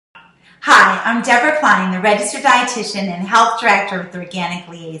Hi, I'm Deborah Klein, the Registered Dietitian and Health Director with the Organic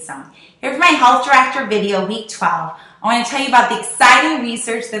Liaison. Here's my Health Director video, week 12. I want to tell you about the exciting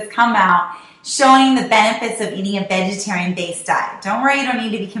research that's come out showing the benefits of eating a vegetarian-based diet. Don't worry, you don't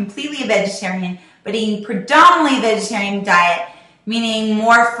need to be completely a vegetarian, but eating predominantly a vegetarian diet, meaning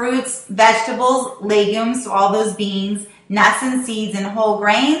more fruits, vegetables, legumes, so all those beans, nuts and seeds, and whole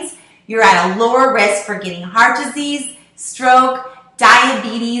grains, you're at a lower risk for getting heart disease, stroke,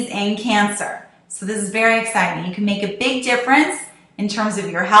 diabetes, and cancer. So this is very exciting. You can make a big difference in terms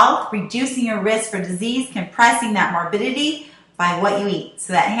of your health, reducing your risk for disease, compressing that morbidity by what you eat.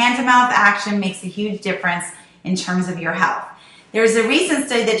 So that hand-to-mouth action makes a huge difference in terms of your health. There's a recent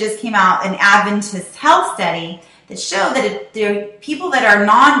study that just came out, an Adventist health study, that showed that people that are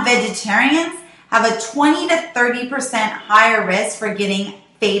non-vegetarians have a 20 to 30% higher risk for getting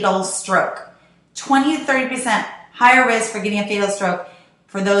fatal stroke. 20 to 30% higher risk for getting a fatal stroke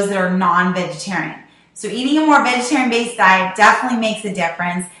for those that are non-vegetarian. So eating a more vegetarian-based diet definitely makes a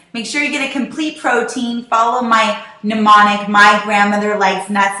difference. Make sure you get a complete protein. Follow my mnemonic, my grandmother likes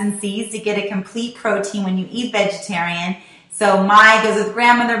nuts and seeds, to get a complete protein when you eat vegetarian. So my goes with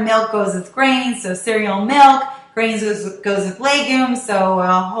grandmother, milk goes with grains, so cereal milk, grains goes with legumes, so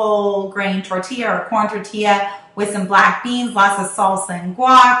a whole grain tortilla or corn tortilla with some black beans, lots of salsa and guac.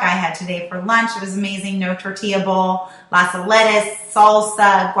 I had today for lunch. It was amazing. No tortilla bowl, lots of lettuce,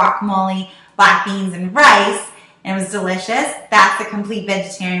 salsa, guacamole, black beans, and rice. And it was delicious. That's a complete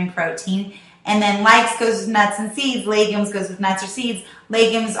vegetarian protein. And then likes goes with nuts and seeds. Legumes goes with nuts or seeds.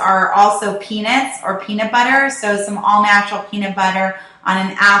 Legumes are also peanuts or peanut butter. So some all-natural peanut butter on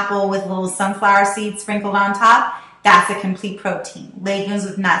an apple with little sunflower seeds sprinkled on top. That's a complete protein. Legumes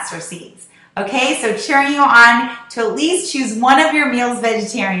with nuts or seeds. Okay, so cheering you on to at least choose one of your meals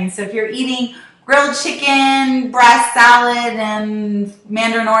vegetarian. So if you're eating grilled chicken, breast salad, and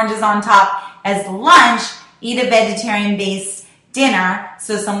mandarin oranges on top as lunch, eat a vegetarian-based dinner.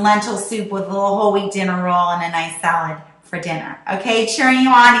 So some lentil soup with a little whole wheat dinner roll and a nice salad for dinner. Okay, cheering you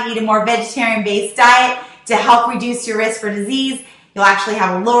on to eat a more vegetarian-based diet to help reduce your risk for disease. You'll actually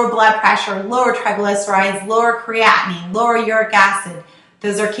have a lower blood pressure, lower triglycerides, lower creatinine, lower uric acid.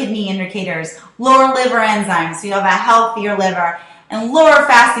 Those are kidney indicators. Lower liver enzymes, so you'll have a healthier liver. And lower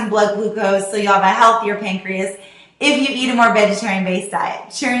fasting blood glucose, so you'll have a healthier pancreas if you eat a more vegetarian-based diet.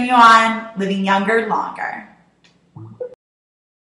 Cheering you on, living younger, longer.